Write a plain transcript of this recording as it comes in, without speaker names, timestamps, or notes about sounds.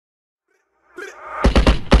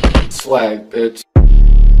swag, bitch.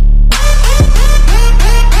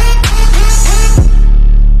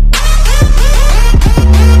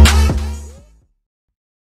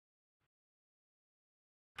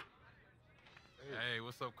 Hey,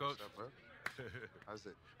 what's up, Coach? What's up, bro? How's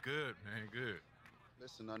it? Good, man, good.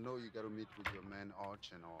 Listen, I know you got to meet with your man Arch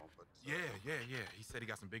and all, but... Yeah. He said he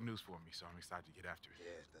got some big news for me, so I'm excited to get after it.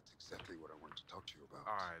 Yeah, that's exactly what I wanted to talk to you about.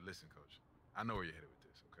 All right, listen, Coach. I know where you're headed with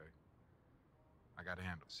this, okay? I got it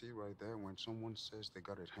handled. See right there, when someone says they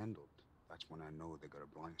got it handled, that's when I know they got a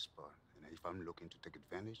blind spot. And if I'm looking to take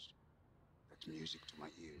advantage, that's music to my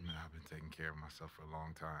ears. Man, I've been taking care of myself for a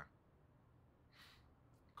long time.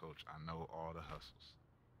 Coach, I know all the hustles.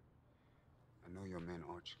 I know your man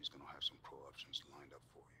Arch is going to have some pro options lined up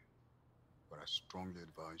for you. But I strongly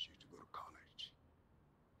advise you to go to college.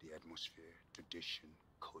 The atmosphere, tradition,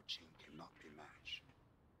 coaching cannot be matched.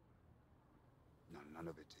 Now, none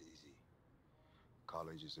of it's easy.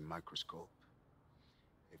 College is a microscope.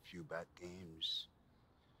 A few bad games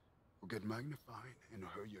will get magnified and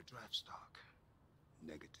hurt your draft stock.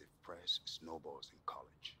 Negative press snowballs in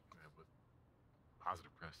college. Yeah, but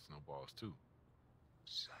positive press snowballs too.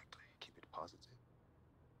 Exactly. Keep it positive.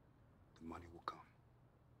 The money will come.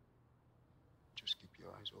 Just keep your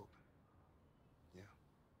eyes open. Yeah.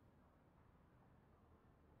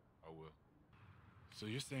 I will. So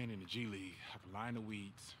you're saying in the G League, I can line the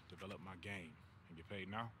weeds, develop my game, and get paid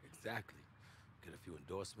now? Exactly. Get a few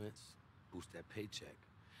endorsements, boost that paycheck,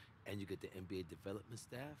 and you get the NBA development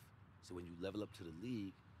staff, so when you level up to the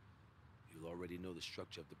league, you'll already know the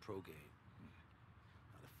structure of the pro game.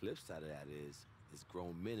 Now, the flip side of that is, there's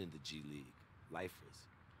grown men in the G League, lifers,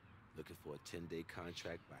 looking for a 10-day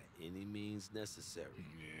contract by any means necessary.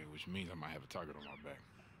 Yeah, which means I might have a target on my back.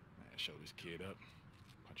 Man, show this kid up,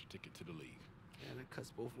 punch a ticket to the league. And it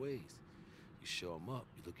cuts both ways. You show them up,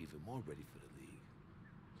 you look even more ready for the league.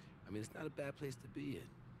 I mean, it's not a bad place to be in.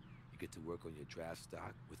 You get to work on your draft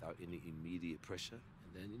stock without any immediate pressure,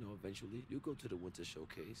 and then, eventually you go to the winter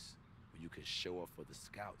showcase where you can show off for the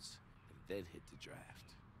scouts and then hit the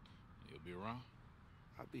draft. You'll be around?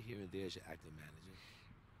 I'll be here and there as your acting manager.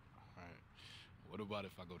 All right. What about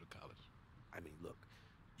if I go to college? I mean, look,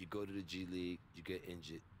 you go to the G League, you get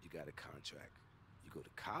injured, you got a contract. You go to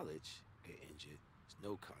college, get injured, there's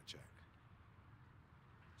no contract.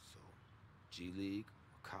 So, G League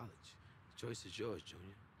or college, the choice is yours,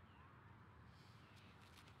 Junior.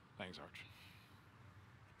 Thanks, Arch.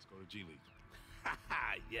 Let's go to G League.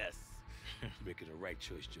 Yes. You're making the right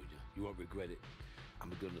choice, Junior. You won't regret it. I'm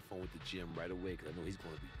gonna get on the phone with the GM right away because I know he's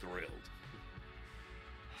gonna be thrilled.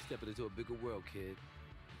 Stepping into a bigger world, kid.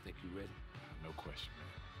 Think you ready? No question, man.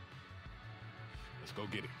 Let's go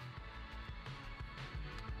get it.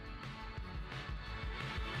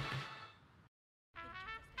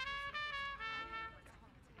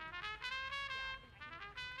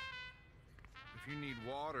 If you need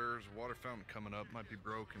water, there's a water fountain coming up. Might be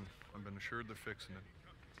broken. I've been assured they're fixing it.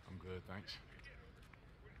 I'm good, thanks.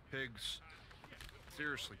 Pigs.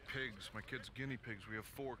 Seriously, pigs. My kids' guinea pigs. We have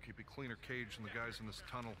 4. Keep a cleaner cage than the guys in this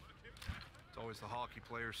tunnel. It's always the hockey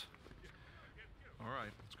players. All right,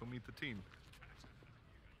 let's go meet the team.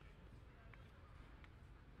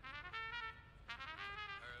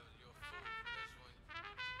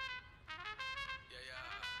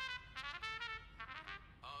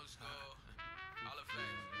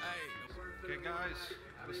 Okay, guys,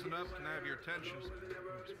 listen up. Can I have your attention?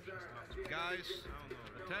 Guys,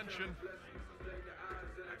 attention.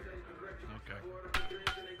 Okay.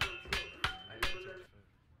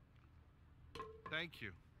 Thank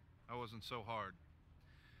you. That wasn't so hard.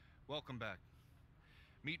 Welcome back.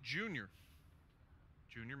 Meet Junior.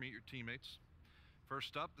 Junior, meet your teammates.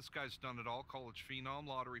 First up, this guy's done it all. College phenom,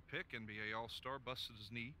 lottery pick, NBA All-Star, busted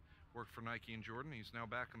his knee. Worked for Nike and Jordan. He's now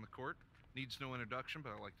back on the court. Needs no introduction,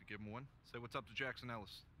 but I like to give him one. Say what's up to Jackson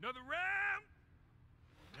Ellis. Another round,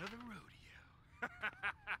 another rodeo.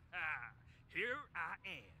 Here I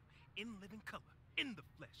am, in living color, in the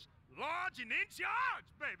flesh, large and in charge,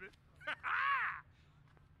 baby.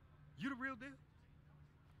 You the real deal?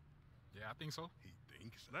 Yeah, I think so. He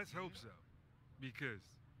thinks so. Let's hope so, because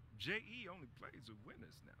J.E. only plays with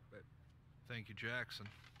winners now, baby. Thank you, Jackson.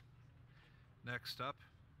 Next up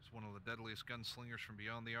is one of the deadliest gunslingers from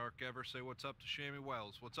beyond the arc ever. Say what's up to Shammy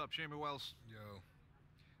Wells. What's up, Shammy Wells? Yo,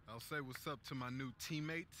 I'll say what's up to my new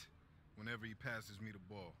teammate whenever he passes me the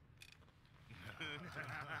ball.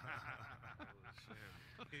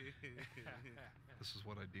 This is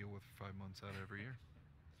what I deal with for 5 months out of every year.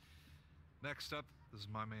 Next up, this is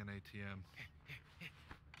my man ATM.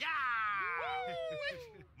 Yeah!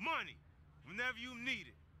 Money, whenever you need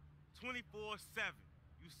it, 24/7.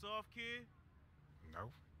 You soft, kid? No.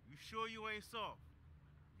 You sure you ain't soft?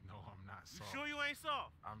 No, I'm not You soft. sure you ain't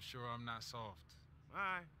soft? I'm sure I'm not soft. All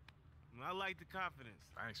right. I like the confidence.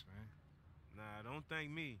 Thanks, man. Nah, don't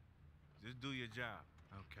thank me. Just do your job.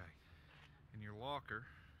 Okay. In your locker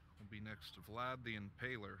will be next to Vlad the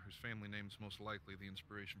Impaler, whose family name's most likely the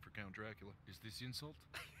inspiration for Count Dracula. Is this insult?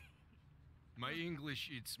 My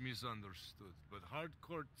English, it's misunderstood, but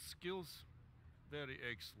hardcore skills, very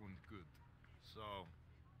excellent, good. So,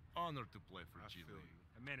 honor to play for G feel League. you.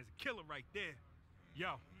 That man is a killer right there.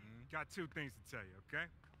 Yo, got two things to tell you, okay?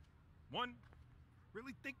 One,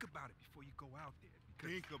 really think about it before you go out there.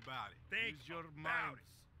 Think about it. Think Use your about mind. it.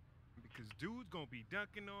 Because dude's gonna be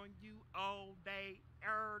dunking on you all day,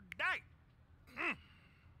 every day.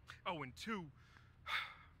 Oh, and two,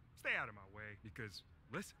 stay out of my way because,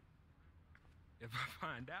 listen, if I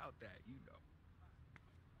find out that, you know,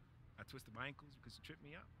 I twisted my ankles because you tripped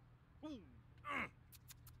me up. Ooh.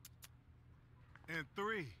 And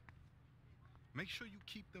 3, make sure you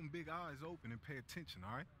keep them big eyes open and pay attention,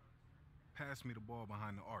 all right? Pass me the ball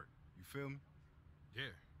behind the arc. You feel me? Yeah.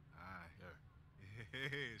 All right. Yeah.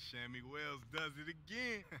 Yeah, Shammy Wells does it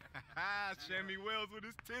again. Shammy Wells with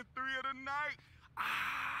his 10th 3 of the night.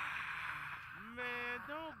 Man,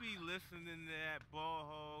 don't be listening to that ball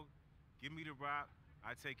hog. Give me the rock.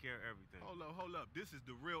 I take care of everything. Hold up. This is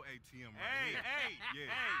the real ATM right Hey, here. hey,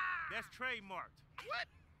 Yeah. hey, that's trademarked.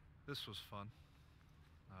 This was fun.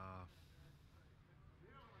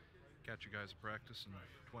 Catch you guys at practice in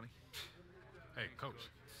 20. Hey, coach.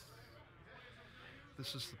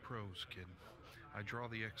 This is the pros, kid. I draw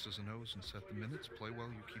the X's and O's and set the minutes. Play well,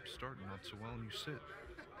 you keep starting. Not so well, and you sit.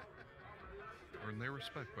 Earn their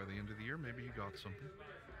respect by the end of the year. Maybe you got something.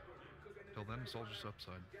 Till then, it's all just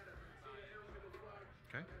upside.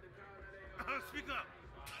 Okay? Speak up.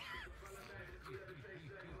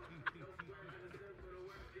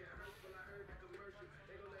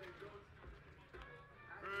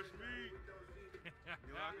 Fresh meat.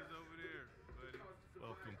 Your locker's over there, buddy.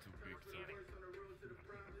 Welcome to Big Time.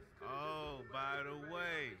 Oh, by the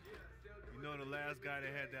way, you know the last guy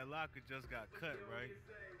that had that locker just got cut, right?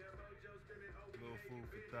 Little food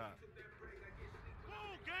for thought.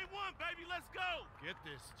 Woo, game 1, baby, let's go! Get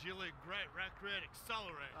this, G League great, Red,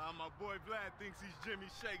 accelerate. My boy Vlad thinks he's Jimmy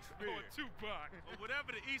Shakespeare. Or Tupac. Or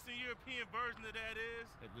whatever the Eastern European version of that is.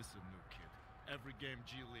 Hey, listen, new kid. Every game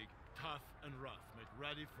G League, tough and rough. Make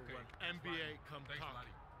ready for when thanks, NBA Lonnie. come Thanks, talking.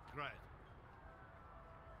 Lonnie. Great.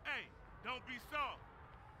 Hey, don't be soft.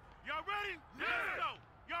 Y'all ready? Yeah. Let's go.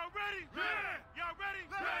 Y'all ready? Yeah. Y'all ready?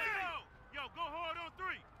 Ready. Let's go. Yo, go hard on 3.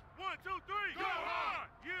 1, 2, 3. Go hard.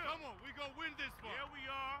 Yeah. Come on, we gonna win this one. Yeah, we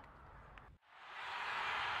are.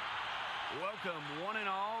 Welcome, one and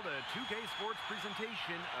all, to 2K Sports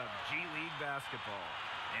presentation of G League basketball.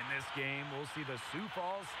 In this game, we'll see the Sioux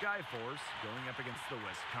Falls Skyforce going up against the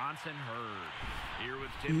Wisconsin Herd. Here with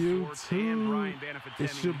Tim Swartz and Brian Banafitini.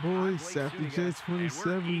 It's your boy, Sappy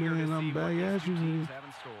J27, man. I'm back at you, man.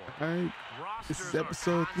 All right. This is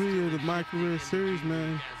episode 3 of the Mycareer series,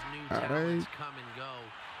 man. All right.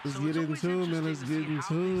 Let's get into it, man. Let's get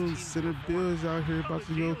into it. Center Bills out here about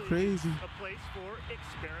to go crazy. A place for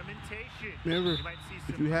experimentation. Remember,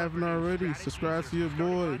 if you haven't already, subscribe to your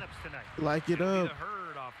boy. Like it up.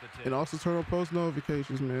 And also turn on post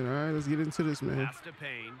notifications, man. All right, let's get into this, man. Pass to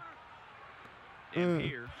Payne. And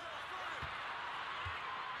here.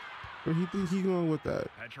 Where he think he going with that?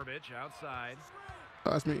 Petrovic outside.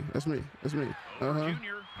 Oh, that's me. That's me. That's me. Uh-huh.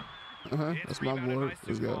 Uh-huh. That's my board.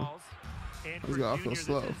 Let's go. Let's go. I feel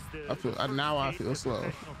slow. Now I feel slow.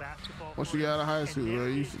 Once you get out of high school, bro,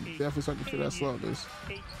 you should definitely start to feel that slowness.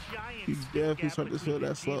 You definitely start to feel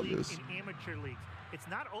that slowness. It's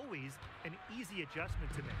not always an easy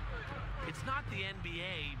adjustment to make. It's not the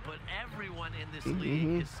NBA, but everyone in this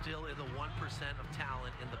league is still in the 1% of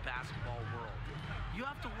talent in the basketball world. You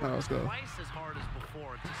have to work twice as hard as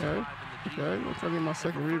before to survive in the G League. Okay, I'm trying to get my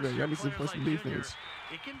second rebound. Got me some plus some defense.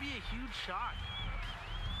 It can be a huge shot.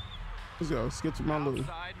 Let's go. Let's get to my loot.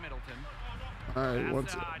 All right, one,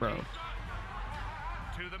 two, bro.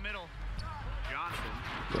 To the middle.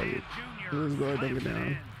 Johnson. Let's go ahead and dunk it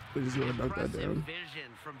down. Let's go ahead and dunk that down.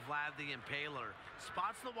 Vision from Vlad the Impaler.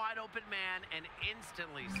 Spots the wide open man and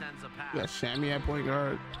instantly sends a pass. Yeah, Shammy at point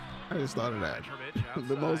guard. I just thought of that.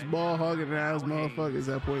 The most ball hogging ass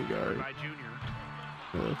motherfuckers at point guard.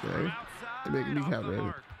 Okay. They make me have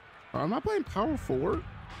that. Oh, am I playing power forward?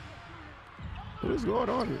 What is going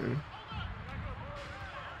on here?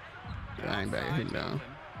 Yeah, I ain't backing him down.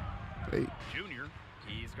 Wait. Junior.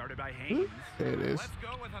 He's guarded by Haynes. There it is. Let's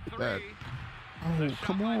go with a 3. That. Oh,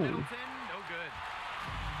 come on. No good.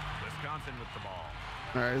 Wisconsin with the ball.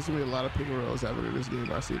 All right, there's gonna be a lot of pick and rolls happening in this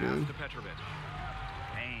game. I see them. To Petrovic.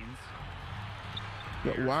 Haynes.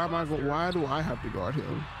 But why am I going? Why do I have to guard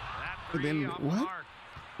him? And then what?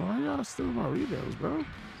 Why are y'all stealing my rebounds, bro? Now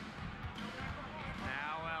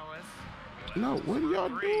Ellis. No, what are y'all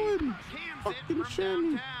doing? Fucking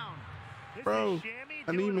shimmy. Bro,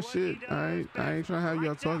 I need my shit. I ain't trying to have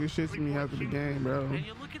y'all talking shit to me after the game, bro. And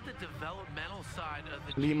you look at the developmental side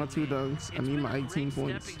of the I need my 2 dunks. I need my 18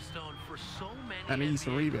 points. I need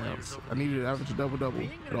some rebounds. I need to average a double-double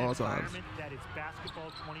at all times.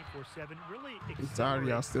 I'm tired of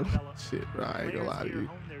y'all still shit, bro. I ain't gonna lie to you.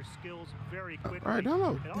 All right, down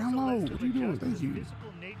low. Down low. What are you doing? Thank you.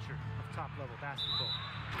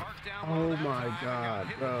 Oh my God,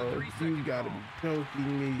 bro. You gotta be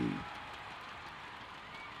joking me.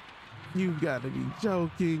 You gotta be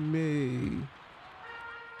joking me.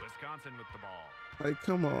 Wisconsin with the ball. Like,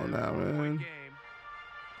 come on now, man.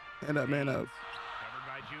 Hand up, man up. Covered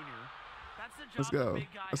by Junior. Let's go.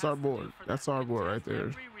 That's our board. That's our board right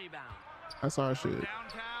there. That's our shit.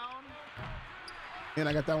 And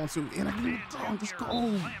I got that one too. And I can dunk. Let's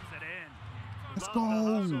go. Let's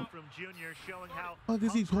go. What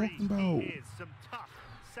is he talking about? Some tough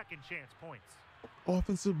second chance points.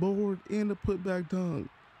 Offensive board and a putback dunk.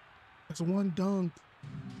 That's one dunk.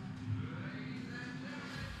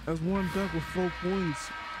 That's one dunk with 4 points.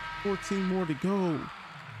 14 more to go.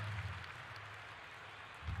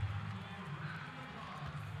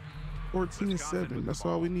 Wisconsin 14-7. That's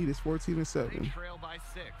all we need is 14-7. They trail by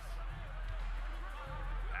 6.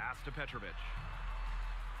 Pass to Petrovic.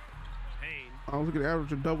 Payne. I was gonna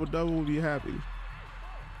average a double-double. We'll be happy.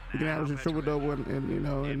 We can average a triple-double, and you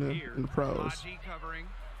know, in the pros. Haji covering.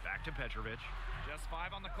 Back to Petrovic. Just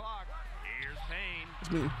 5 on the clock. Here's Payne.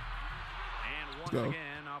 It's me. And once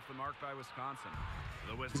again off the mark by Wisconsin.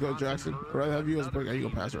 Let's go, Jackson. I'd rather have you as a break. You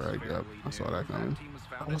gonna pass it right? Yep. I saw that coming.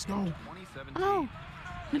 Oh, let's go. Oh.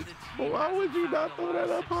 Well, why would you not throw that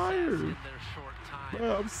up higher?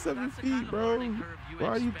 Bro, I'm 7 feet, bro. Why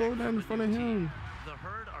are you throwing that in front of him? The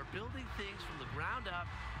Herd are building things from the ground up,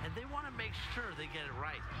 and they want to make sure they get it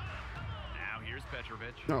right. Now here's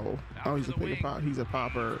Petrovic. No. Oh, he's a pick pop. He's a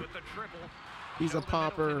popper. He's a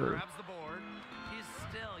popper. He's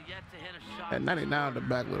still yet to hit a shot. At 99, the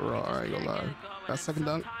back little raw. I ain't gonna lie. That second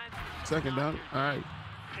dunk. Second dunk. All right.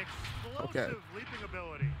 Okay.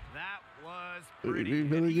 That was You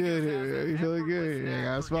feeling good here. You feeling good here. I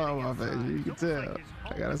got a smile on my face. You can tell.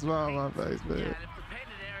 I got a smile on my face, man. Yeah, and if the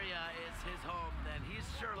painted area is his home, then he's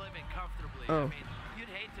sure living comfortably. Oh. I mean, you'd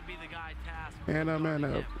hate to be the guy tasked. Man up, man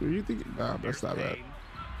up. You think? Nah, let's stop that.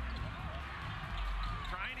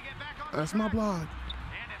 That's my block. And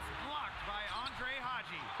it's blocked by Andre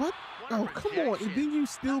Haji. What? Oh, come on. And then you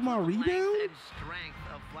steal my rebound? And strength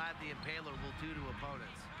of Vlad the Impaler will do to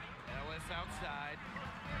opponents. Ellis outside.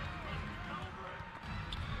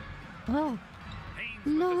 Oh.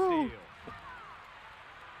 No.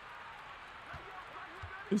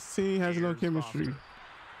 This team has no chemistry.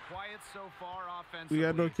 Quiet so far offensively. We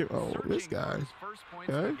got no chemistry. Oh, this guy.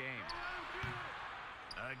 Okay.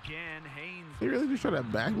 Again, Haynes. He really just tried to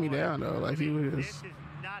back me down though. Like he was just.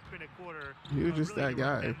 He was just that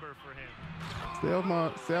guy. Stay on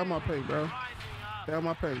my paint, bro. Stay on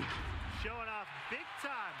my paint. Showing off big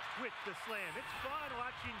time with the slam. It's fun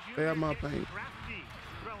watching Junior. Stay on my paint. Crafty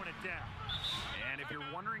throwing it down. And if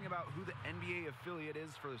you're wondering about who the NBA affiliate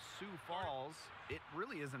is for Sioux Falls, it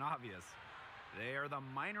really isn't obvious. They are the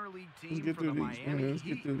minor league team for the Miami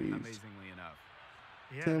Heat, amazingly enough.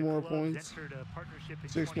 Yeah, 10 more points,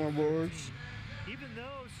 6 more boards. Even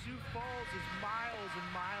though Sioux Falls is miles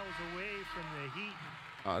and miles away from the Heat.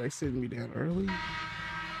 Oh, they sitting me down early?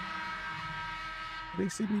 They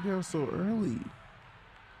sit me down so early.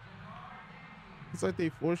 It's like they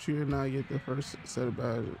force you to not get the first set of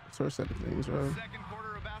things, right? Second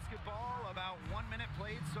quarter of basketball, about 1 minute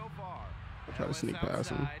played so far. I'll try to sneak past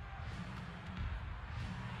him.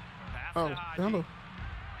 Pass Oh, down low.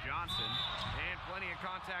 Johnson. And plenty of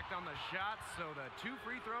contact on the shot, so the 2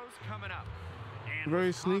 free throws coming up. And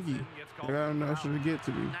Very sneaky. I got enough to get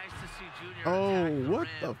to me. Nice to see Junior. Oh, what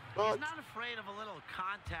the fuck? He's not afraid of a little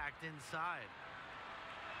contact inside.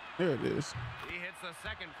 There it is. He hits the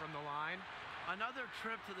second from the line. Another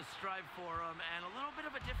trip to the Strive Forum, and a little bit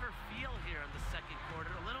of a different feel here in the second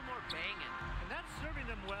quarter. A little more banging. And that's serving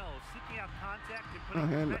them well, seeking out contact and Oh,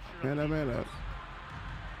 putting pressure on man up.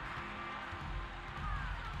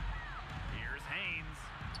 Here's Haynes.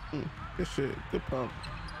 Good shit. Good pump.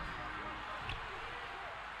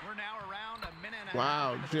 We're now around a minute and a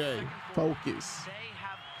Wow, half Jay. Focus. They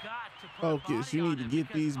have Focus. You need to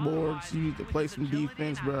get these boards. You need to play some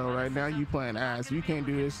defense, bro. Right now you playing ass. You can't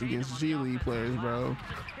do this against G League players, bro.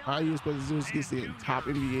 How you supposed to do this against the top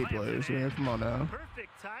NBA players, man? Come on now. Perfect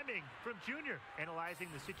timing from Junior, analyzing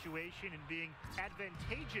the situation and being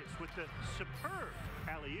advantageous with the superb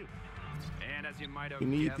alley-oop. And as you might have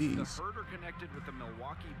need guessed, these. the Herder connected with the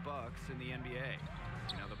Milwaukee Bucks in the NBA.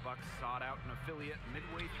 You know, the Bucks sought out an affiliate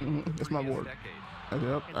midway through the That's my previous board. decade.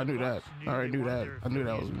 Yep, I knew that. I already knew that. I knew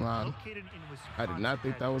that was mine. I did not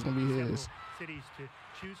think that was gonna be his. Cities to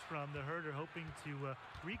choose from. The Herder hoping to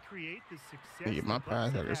recreate the success Yeah, my the Bucks pass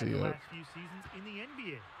have had accuracy the up. last few seasons in the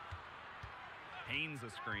NBA. Haynes a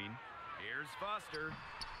screen. Here's Foster.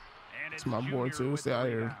 And It's my board too. Stay out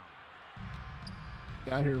here.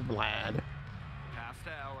 Get out here, Vlad. Pass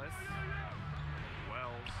to Ellis.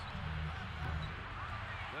 Wells.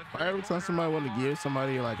 Why every time somebody want to give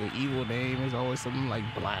somebody like an evil name, it's always something like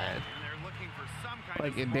Vlad.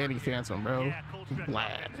 Like in Danny Phantom, bro.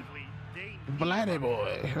 Vlad. Vladdy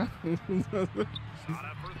boy.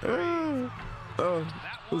 Oh,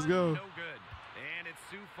 let's go.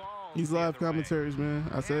 These live commentaries, man.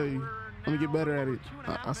 I tell you, I'm gonna get better at it.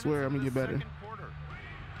 I swear, I'm gonna get better.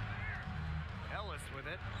 Ellis with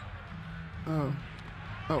it. Oh,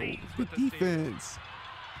 good defense.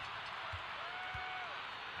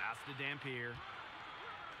 Pass to Dampier.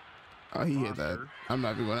 Oh, he hit that. I'm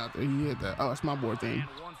not even going out there. He hit that. Oh, it's my board thing. And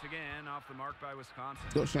once again, off the mark by Wisconsin.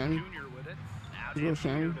 Go, Shammy. Junior with it. Now Let's go,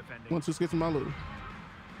 Shammy. 1, 2 skits in my loop.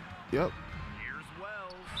 Yep. Here's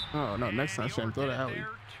Wells. Oh, no. Next time, Shammy. Throw the alley.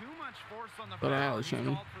 Too much force on the Throw the foul. alley, He's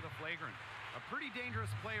Shammy. called for the flagrant. A pretty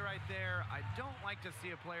dangerous play right there. I don't like to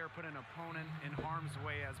see a player put an opponent in harm's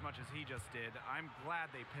way as much as he just did. I'm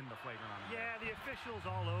glad they pinned the flagrant on him. Yeah, the officials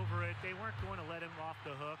all over it. They weren't going to let him off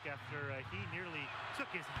the hook after he nearly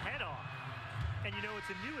took his head off. And you know,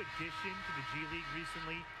 it's a new addition to the G League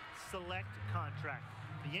recently, select contract.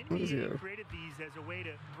 The NBA created these as a way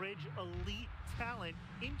to bridge elite talent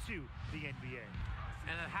into the NBA.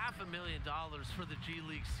 And at $500,000 for the G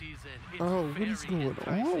League season, it's Oh, what is going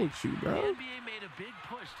on with you, bro? The NBA made a big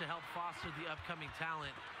push to help foster the upcoming talent,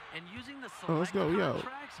 and using the let's select go, yo.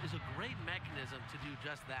 contracts is a great mechanism to do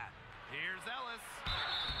just that. Here's Ellis.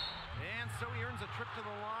 And so he earns a trip to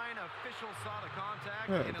the line. Official saw the contact.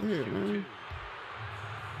 Yeah, And it'll shoot two.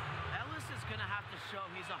 Ellis is going to have to show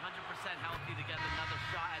he's 100% healthy to get another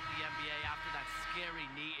shot at the NBA after that scary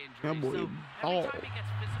knee injury. That boy So ball. every time he gets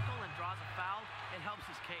physical and draws a foul, it helps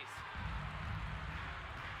his case.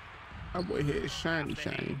 My boy here is shiny,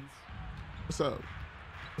 shiny. What's up?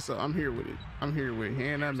 What's up? I'm here with it. I'm here with it.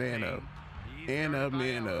 Hand up, man up. Hand up,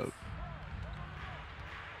 man up.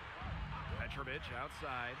 Petrovic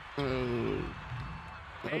outside. Oh,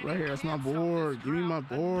 right here. That's my board. Give me my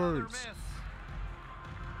boards.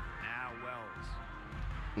 Now Wells.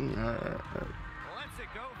 All right. Lets it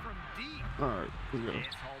go from deep. All right. Let's go.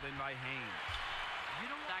 It's hauled in by Haynes. You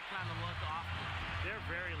don't that kind of look often. They're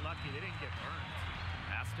very lucky they didn't get burned.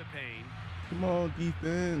 Pass to Payne. Come on,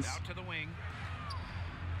 defense. Out to the wing.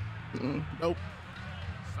 Nope.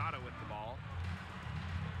 Sada with the ball.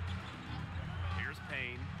 Here's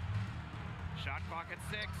Payne. Shot clock at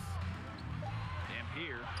 6.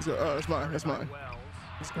 Dampier. That's mine. That's mine. Wells.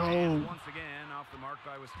 Let's go. And once again, off the mark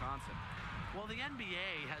by Wisconsin. Well, the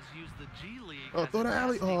NBA has used the G League Oh, as throw a the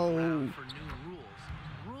alley. testing Oh. ground for new rules.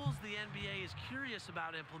 Rules the NBA is curious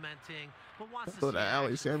about implementing, but wants to Throw see the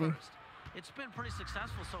alley, action Sammy. first. It's been pretty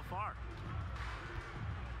successful so far.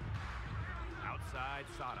 Outside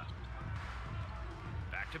Sada.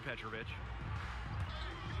 Back to Petrovic.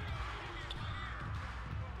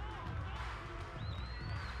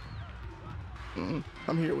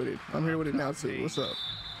 I'm here with it. I'm here with it now too. What's up?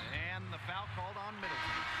 And the foul called on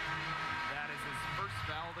Middleton. That is his first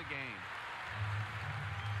foul of the game.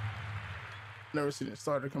 Never seen it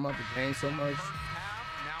starter come out the game so much. First half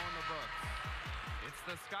now in the books. It's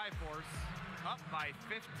the Skyforce up by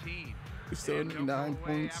 15. We still need 9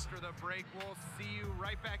 points. After the break, we'll see you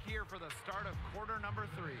right back here for the start of quarter number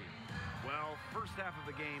 3. Well, first half of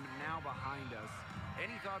the game now behind us.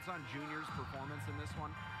 Any thoughts on Junior's performance in this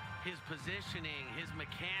one? His positioning, his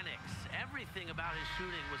mechanics, everything about his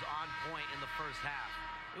shooting was on point in the first half.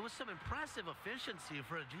 It was some impressive efficiency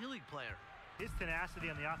for a G League player. His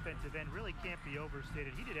tenacity on the offensive end really can't be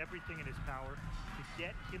overstated. He did everything in his power to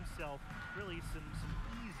get himself really some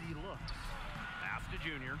easy looks. Pass to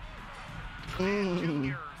Junior.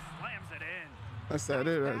 Junior slams it in. That's it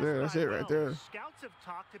right there. That's it right there. Scouts have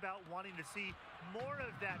talked about wanting to see more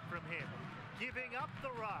of that from him. Giving up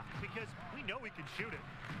the rock because we know he can shoot it.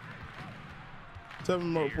 7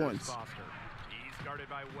 more Here's points. Foster. He's guarded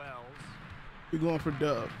by Wells. We going for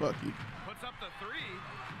dub. Fuck you. Puts puts up the three.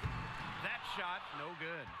 That shot, no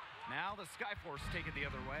good. Now the Skyforce take it the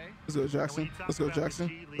other way. Let's go, Jackson. Let's go,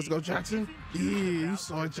 Jackson. Let's go, Jackson. Yeah, you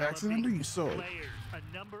saw it, Jackson. I knew you saw it.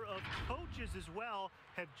 A number of coaches as well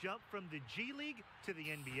have jumped from the G League to the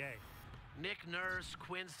NBA. Nick Nurse,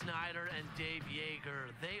 Quinn Snyder, and Dave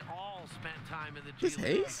Yeager, they all spent time in the G This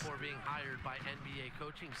League Hayes? before being hired by NBA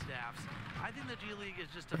coaching staffs. I think the G League is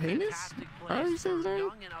just a Haynes? fantastic How do you place say his for name?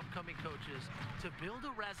 young and upcoming coaches to build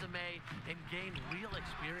a resume and gain real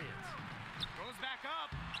experience. Goes back up.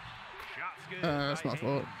 Shot's good. That's my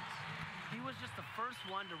fault. He was just the first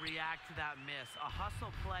one to react to that miss. A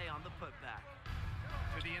hustle play on the putback.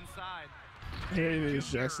 To the inside. Here it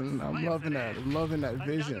is, Jackson. I'm loving that. I'm loving that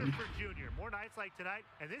vision. Another for Junior. More nights like tonight,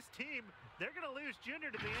 and this team, they're going to lose Junior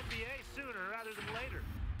to the NBA sooner rather than later.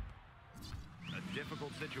 A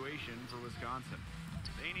difficult situation for Wisconsin.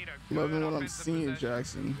 They need a Loving good what I'm offensive seeing,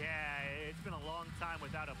 possession. Jackson. Yeah, it's been a long time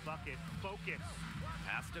without a bucket. Focus.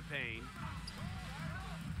 Pass to Payne.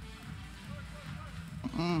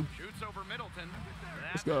 Shoots over Middleton.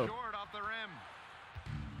 That's go. short off the rim.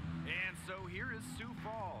 And so here is Sioux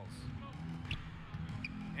Falls.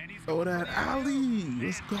 And he's Oh, that alley.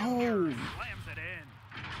 Let's go. Slams it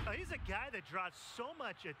in. He's a guy that draws so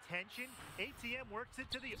much attention. ATM works it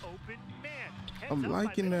to the open man. Heads I'm up by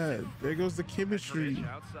liking that. Middleton. There goes the chemistry.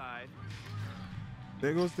 Petrovic outside.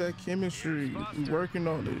 There goes that chemistry. We're working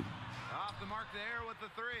on it. Off the mark there with the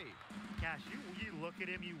three. Gosh, you look at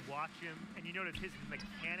him, you watch him, and you notice his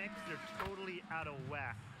mechanics, they're totally out of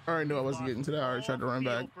whack. I already knew I wasn't getting to that. I already tried to run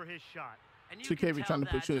back. For his shot. And you 2K can be tell trying to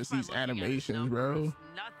put that you in just by these looking at his animations, bro. numbers.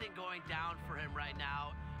 Nothing going down for him right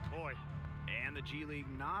now. Boy. And the G League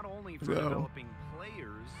not only for Go. developing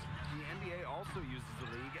players, the NBA also uses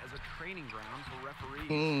the league as a training ground for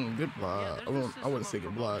referees. Good block. I wouldn't say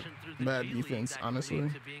good block. Bad defense, honestly.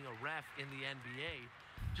 To being a ref in the NBA,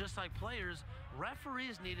 just like players,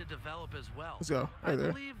 referees need to develop as well. Let's go. I Right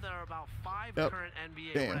there. believe there are about 5 Yep. current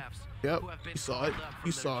NBA Damn. refs Yep. who have been You saw it. called up from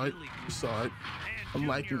You their saw it. G League You saw it. I'm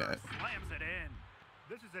liking that. Slams it in.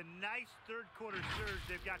 This is a nice third quarter surge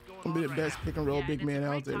they've got going I'm be on the right best now. pick and roll Yeah, big and it's man a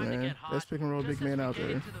out great there, time to man. get hot, Best pick and roll big just as man we out get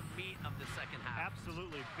there. into the meat of the second half.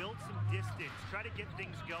 Absolutely. Build some distance. Try to get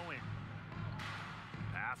things going.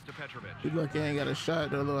 Pass to Petrovic. Good luck, I ain't got a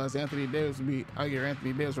shot. Otherwise, Anthony Davis would be. I get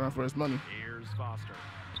Anthony Davis run for his money. Here's Foster.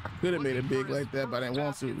 I could have made it big like that, but I didn't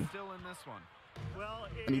want Basket to. Still in this one. Well,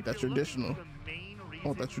 I need that if you're looking traditional. for the main I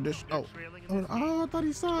want that reason traditional. they're trailing in this Oh, I thought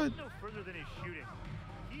he saw it. look no further than his shooting.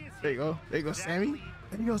 He is There you go. There you go, Sammy.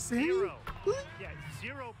 There you go, Sammy. Zero. Yeah,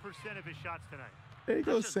 0% of his shots tonight. There you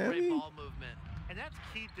go, That's just great Sammy. ball movement. And that's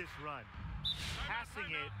keyed this run.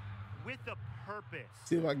 Passing it with a purpose.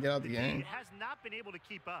 See if I can get out the He game. has not been able to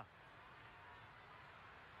keep up.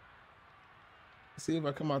 See if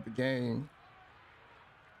I come out the game.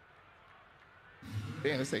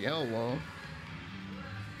 Damn, it's taking hella long.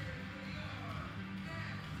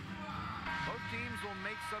 Both teams will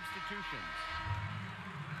make substitutions.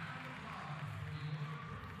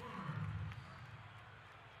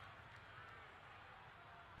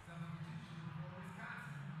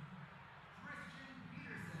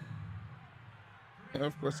 Yeah,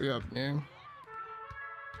 of course, they got the game.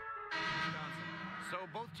 So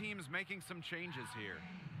both teams making some changes here.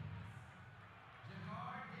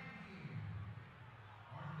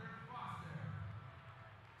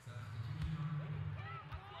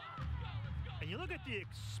 And you look at the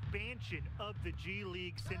expansion of the G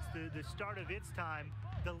League since the start of its time.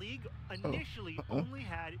 The league initially only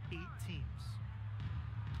had 8 teams.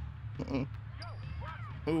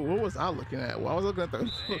 Ooh, what was I looking at? Why was I looking at the?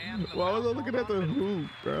 Why was I looking at the hoop,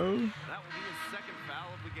 bro? That will be his second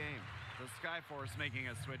foul of the game. The Skyforce making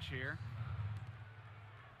a switch here.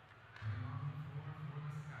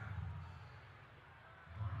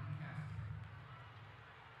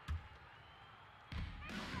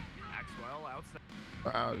 Maxwell outside.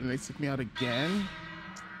 Wow, and they took me out again.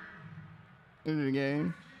 Into the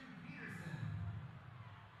game.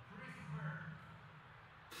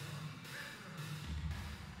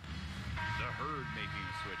 The Herd making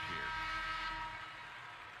a switch here.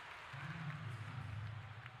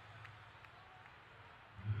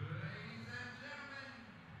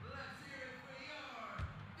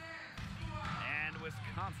 And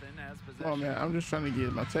Wisconsin has possession. Oh man, I'm just trying to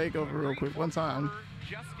get my takeover real quick. One time.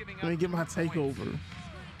 Just giving Let me up get my 2 points. takeover.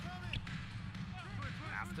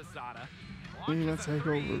 Pass to Sada. Let me get my Launches a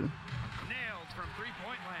three. takeover. Nailed from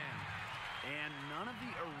three-point land. And none of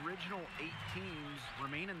the original 8 teams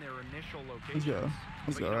remain in their initial locations. Let's go.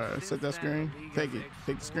 Let's go. All right, set that screen. Take it.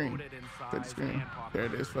 Take the screen. Take the screen. There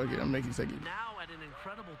it is. Fuck it. I'm making you take it. Now at an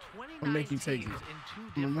incredible 29 I'll make you take teams it.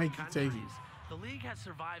 in 2 I'm gonna different make you take it. countries. The league has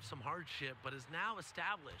survived some hardship, but is now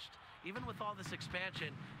established. Even with all this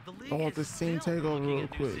expansion, the league I want is this team still takeover looking real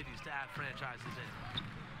at new quick. cities to add franchises in.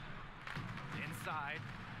 Inside.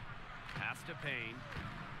 Pass to Payne.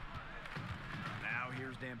 Now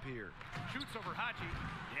here's Dampier. Shoots over Haji.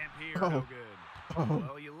 Dampier, no good. Oh,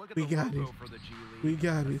 well, you look at we the got logo it. for the G League. We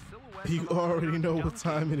got it. You already know what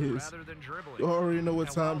time it is. You already know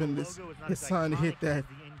what time it is. It's time to hit that.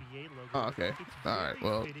 Oh, okay. All right.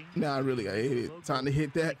 Well, now I really got hit it. Time to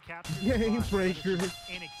hit that game breaker. And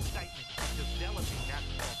excitement developing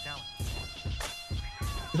basketball talent.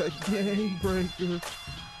 The game breaker.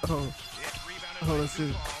 Oh, let's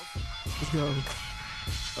see. Let's go.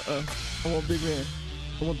 I want big man.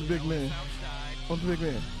 I want the big man. I want the big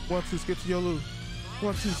man. 1, 2, skip to your loop.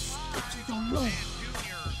 1, 2, skip to your loop.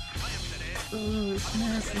 It's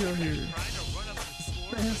nasty out here.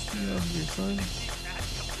 It's nasty out here, son.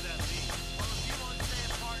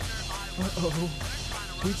 Uh-oh.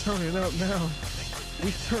 We turning up now.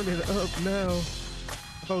 We turning up now.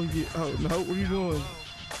 Oh, yeah. Oh, no. What are you doing?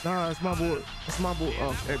 Nah, it's my board. It's my board.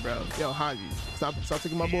 Oh, hey, bro. Yo, Haji. Stop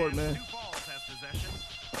taking my board, man.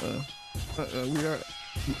 We are.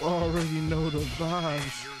 You already know the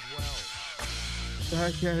vibes.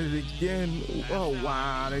 Back at it again. Oh,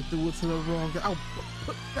 wow. They threw it to the wrong guy.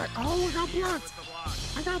 Oh, I got blocked.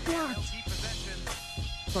 I got blocked.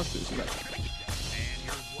 Fuck this, man.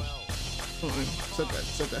 Set that.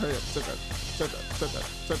 Hurry up. Set that.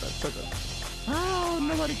 Oh,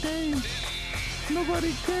 nobody came.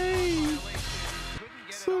 Nobody came.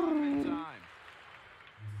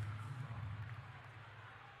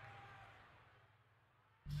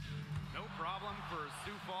 No problem for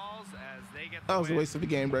Sioux Falls as they get That was a waste of the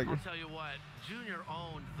game breaker. I'll tell you what, Junior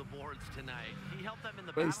owned the boards tonight. He helped them in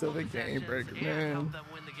the Waste of battle the game breaker, and man. helped them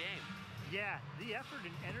win the game. Yeah, the effort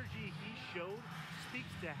and energy he showed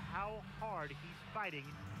speaks to how hard he's fighting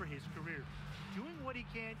for his career. Doing what he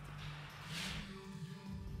can.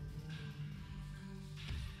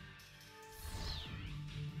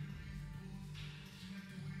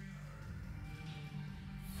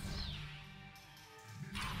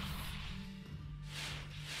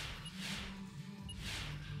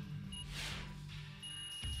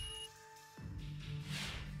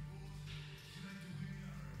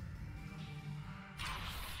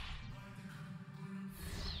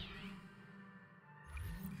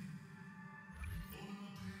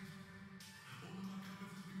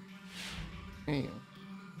 Damn.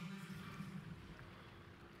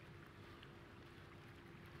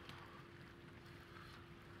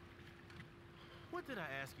 What did I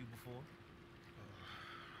ask you before?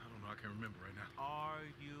 I don't know. I can't remember right now. Are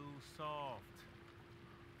you soft?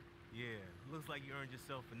 Yeah, looks like you earned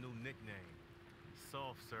yourself a new nickname.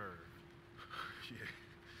 Soft serve. Yeah,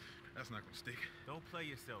 that's not gonna stick. Don't play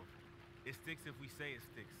yourself. It sticks if we say it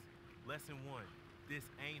sticks. Lesson 1, this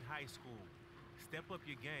ain't high school. Step up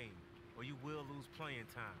your game, or you will lose playing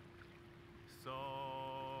time.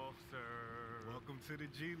 Soft serve. Welcome to the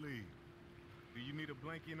G League. Do you need a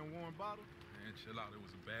blankie and a warm bottle? Man, chill out. It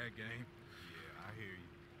was a bad game. Yeah, I hear you.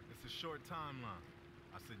 It's a short timeline.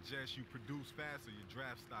 I suggest you produce fast or your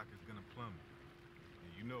draft stock is gonna plummet.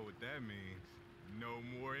 And you know what that means. No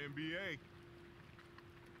more NBA.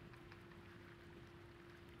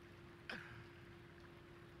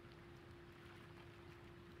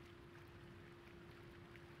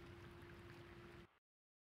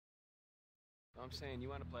 I'm saying you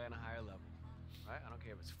want to play on a higher level, right? I don't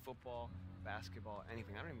care if it's football, basketball,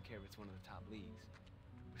 anything. I don't even care if it's one of the top leagues.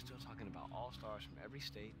 We're still talking about all-stars from every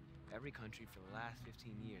state, every country for the last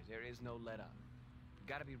 15 years. There is no let up. You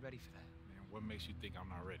got to be ready for that. Man, what makes you think I'm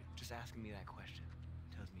not ready? Just asking me that question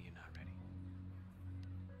tells me you're not ready.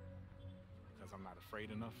 Because I'm not afraid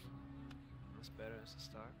enough? That's better as a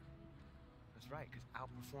start. That's right, because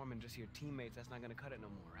outperforming just your teammates, that's not going to cut it no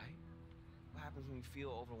more, right? What happens when you feel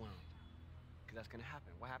overwhelmed? Because that's going to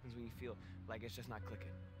happen. What happens when you feel like it's just not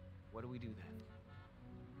clicking? What do we do then?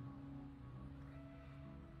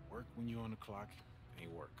 Work when you're on the clock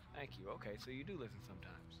ain't work. Thank you. Okay, so you do listen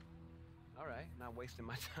sometimes. All right, not wasting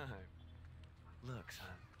my time. Look,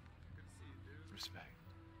 son. Good to see you, dude. Respect.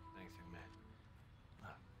 Thanks, young man.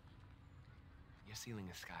 Look, your ceiling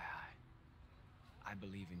is sky high. I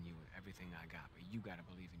believe in you with everything I got, but you gotta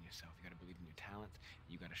believe in yourself. You gotta believe in your talents.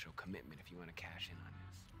 You gotta show commitment if you want to cash in on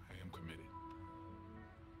this. I am committed.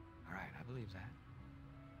 All right, I believe that.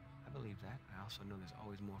 I believe that. I also know there's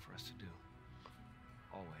always more for us to do.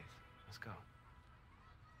 Always. Let's go.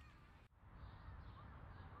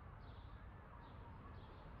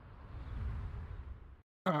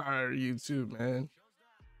 All right, YouTube, man.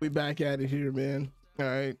 We back at it here, man. All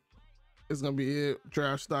right. It's going to be it.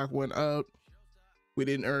 Draft stock went up. We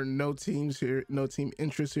didn't earn no teams here, no team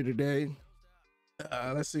interest here today.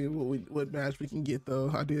 Let's see what badge we can get though.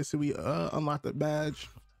 I did see we unlocked the badge,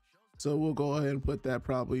 so we'll go ahead and put that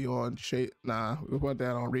probably on we'll put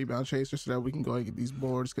that on rebound chaser so that we can go and get these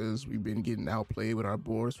boards, because we've been getting outplayed with our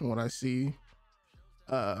boards from what I see.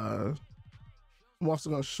 I'm also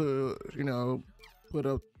gonna show, put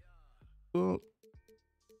up, well,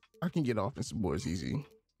 I can get offensive boards easy.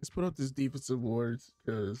 Let's put up this defensive boards,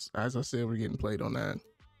 because as I said, we're getting played on that,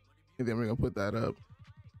 and then we're gonna put that up.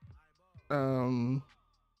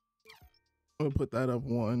 We'll put that up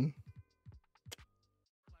one.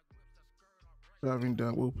 Having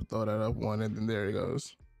done, we'll throw that up one, and then there it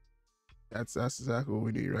goes. That's exactly what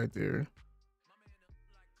we need right there.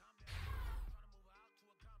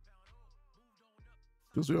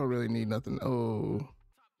 Because we don't really need nothing. Oh,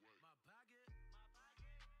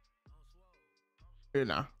 yeah,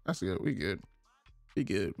 nah, that's good. We good. We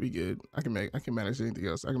good. I can manage anything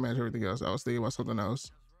else. I can manage everything else. I was thinking about something else.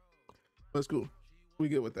 That's cool. We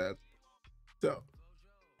good with that. So,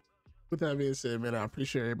 with that being said, man, I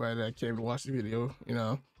appreciate everybody that came to watch the video.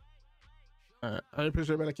 I appreciate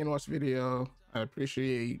everybody that came to watch the video. I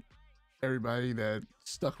appreciate everybody that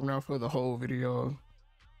stuck around for the whole video.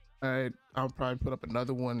 I'll probably put up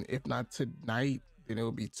another one. If not tonight, then it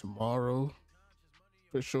will be tomorrow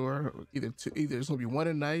for sure. Either it's gonna be one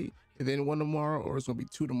tonight and then one tomorrow, or it's gonna be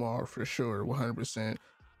two tomorrow for sure, 100%.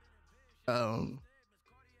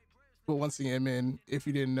 But once again, man, if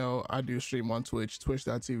you didn't know, I do stream on Twitch,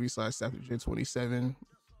 twitch.tv/SaftyJ27.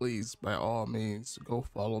 Please, by all means, go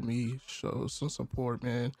follow me, show some support,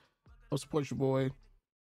 man. Go support your boy.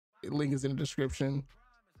 Link is in the description.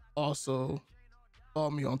 Also, follow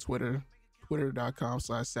me on Twitter,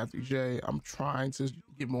 twitter.com/SaftyJ. I'm trying to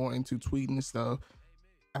get more into tweeting and stuff.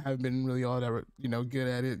 I haven't been really all that, good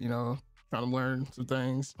at it, trying to learn some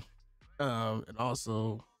things. And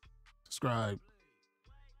also, subscribe.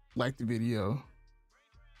 Like the video,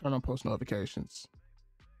 turn on post notifications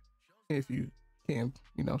if you can,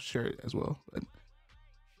 share it as well.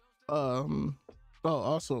 But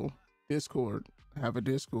also Discord. I have a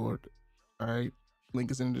Discord. All right,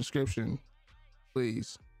 link is in the description.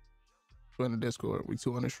 Please join the Discord. We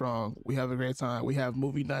 200 strong. We have a great time. We have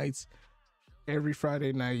movie nights every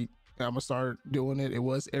Friday night. I'm gonna start doing it. It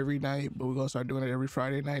was every night, but we're gonna start doing it every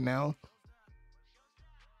Friday night now.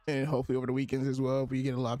 And hopefully over the weekends as well. We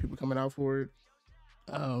get a lot of people coming out for it.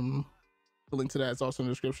 The link to that is also in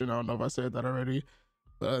the description. I don't know if I said that already.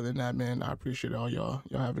 But other than that, man, I appreciate all y'all.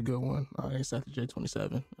 Y'all have a good one. It's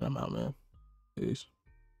SaftyJ27, and I'm out, man. Peace.